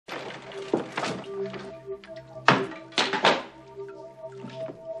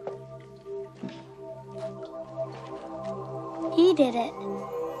he did it.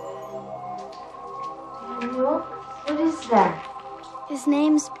 Daniel, what is that? His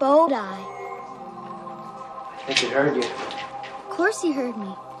name's Bodai. I think it heard you. Of course he heard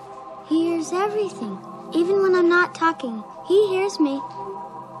me. He hears everything. Even when I'm not talking, he hears me.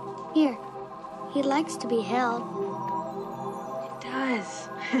 Here, he likes to be held. It does.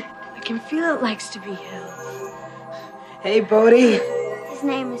 I can feel it likes to be held. Hey, Bodhi. His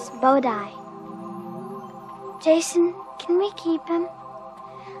name is Bodai. Jason, can we keep him?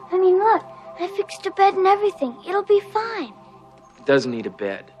 I mean, look, I fixed a bed and everything. It'll be fine. It does need a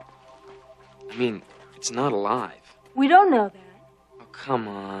bed. I mean, it's not alive. We don't know that. Oh, come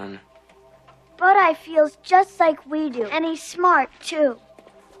on. Bodai feels just like we do, and he's smart, too.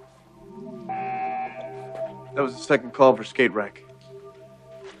 That was the second call for skate wreck.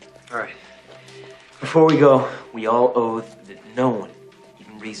 All right. Before we go, we all oath that no one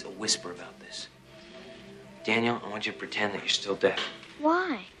even raise a whisper about this. Daniel, I want you to pretend that you're still deaf.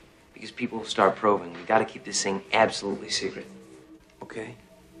 Why? Because people will start probing. We gotta keep this thing absolutely secret. Okay?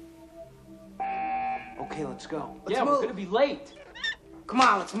 Okay, let's go. We're gonna be late. Come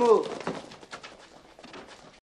on, let's move.